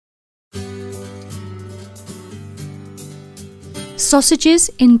Sausages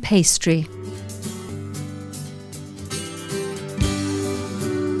in pastry.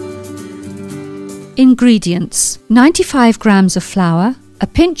 Ingredients: 95 grams of flour, a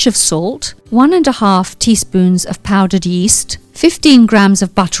pinch of salt, 1½ teaspoons of powdered yeast, 15 grams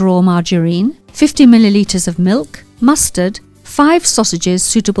of butter or margarine, 50 millilitres of milk, mustard, 5 sausages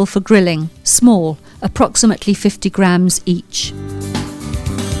suitable for grilling, small, approximately 50 grams each.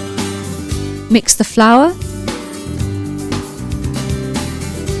 Mix the flour,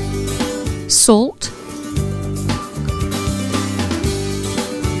 salt,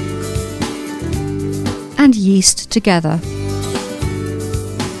 and yeast together.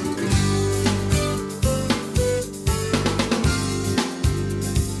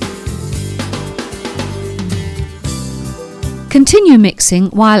 Continue mixing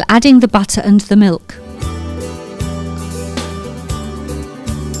while adding the butter and the milk.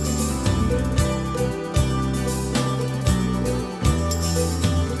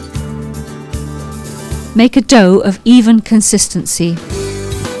 Make a dough of even consistency.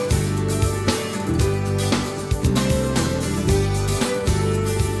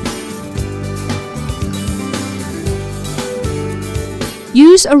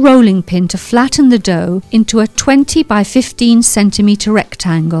 Use a rolling pin to flatten the dough into a 20 by 15 centimetre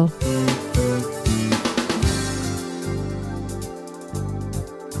rectangle.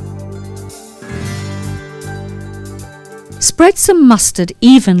 Spread some mustard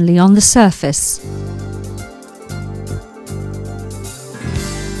evenly on the surface.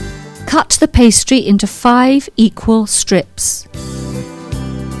 Cut the pastry into 5 equal strips.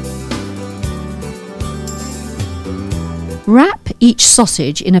 Wrap each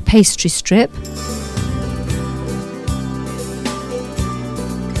sausage in a pastry strip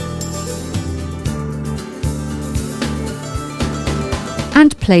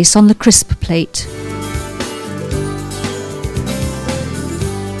and place on the crisp plate.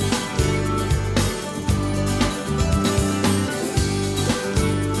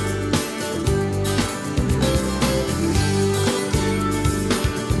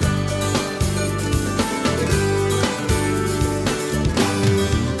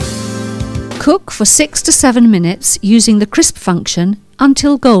 Cook for 6 to 7 minutes using the crisp function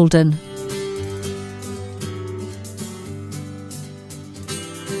until golden.